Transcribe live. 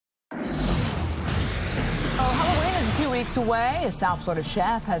weeks away, a South Florida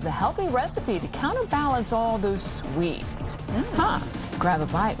chef has a healthy recipe to counterbalance all those sweets. Grab a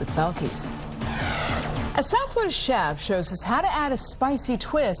bite with Belkys. A South Florida chef shows us how to add a spicy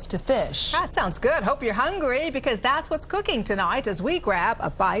twist to fish. That sounds good. Hope you're hungry, because that's what's cooking tonight as we grab a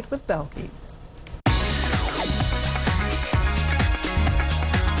bite with Belkys.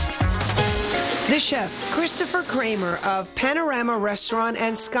 The chef, Christopher Cramer of Panorama Restaurant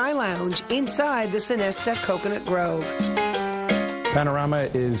and Sky Lounge inside the Sonesta Coconut Grove. Panorama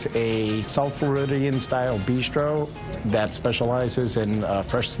is a South Floridian-style bistro that specializes in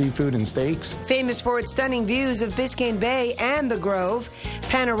fresh seafood and steaks. Famous for its stunning views of Biscayne Bay and the Grove,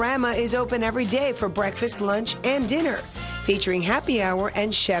 Panorama is open every day for breakfast, lunch, and dinner, featuring happy hour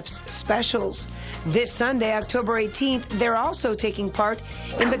and chef's specials. This Sunday, October 18th, they're also taking part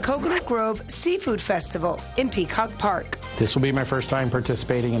in the Coconut Grove Seafood Festival in Peacock Park. This will be my first time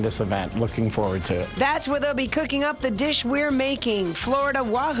participating in this event. Looking forward to it. That's where they'll be cooking up the dish we're making, Florida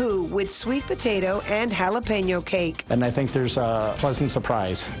Wahoo, with sweet potato and jalapeno cake. And I think there's a pleasant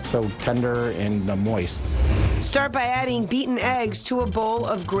surprise. So tender and moist. Start by adding beaten eggs to a bowl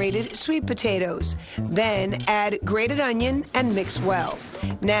of grated sweet potatoes. Then add grated onion and mix well.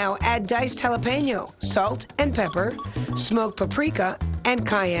 Now add diced jalapeno, salt and pepper, smoked paprika, and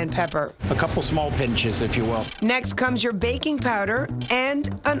cayenne pepper. A couple small pinches, if you will. Next comes your baking powder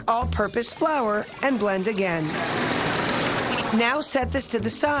and an all-purpose flour, and blend again. Now set this to the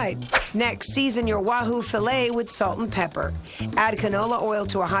side. Next, season your wahoo fillet with salt and pepper. Add canola oil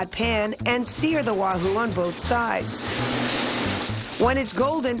to a hot pan and sear the wahoo on both sides. When it's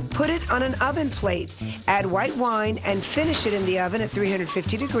golden, put it on an oven plate. Add white wine and finish it in the oven at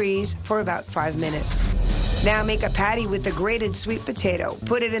 350 degrees for about 5 minutes. Now make a patty with the grated sweet potato.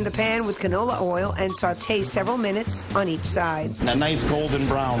 Put it in the pan with canola oil and saute several minutes on each side. And a nice golden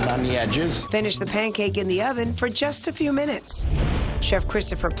brown on the edges. Finish the pancake in the oven for just a few minutes. Chef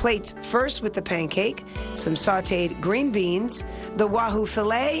Christopher plates first with the pancake, some sauteed green beans, the wahoo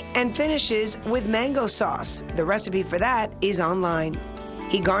fillet, and finishes with mango sauce. The recipe for that is online.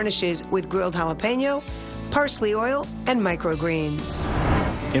 He garnishes with grilled jalapeno, parsley oil, and microgreens.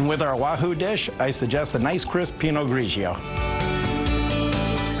 And with our wahoo dish, I suggest a nice crisp Pinot Grigio.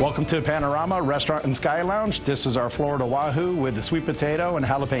 Welcome to Panorama Restaurant and Sky Lounge. This is our Florida wahoo with the sweet potato and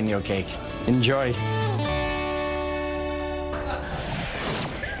jalapeno cake. Enjoy.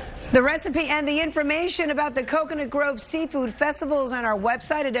 The recipe and the information about the Coconut Grove Seafood Festival is on our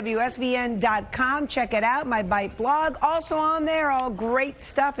website at WSVN.com. Check it out, my Bite blog. Also on there, all great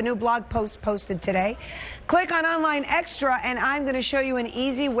stuff. A new blog post posted today. Click on Online Extra, and I'm going to show you an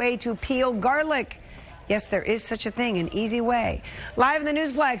easy way to peel garlic. Yes, there is such a thing, an easy way. Live in the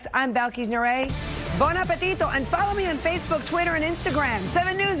Newsplex, I'm Belkys Bon appetito, and follow me on Facebook, Twitter, and Instagram.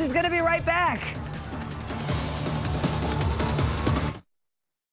 7 News is going to be right back.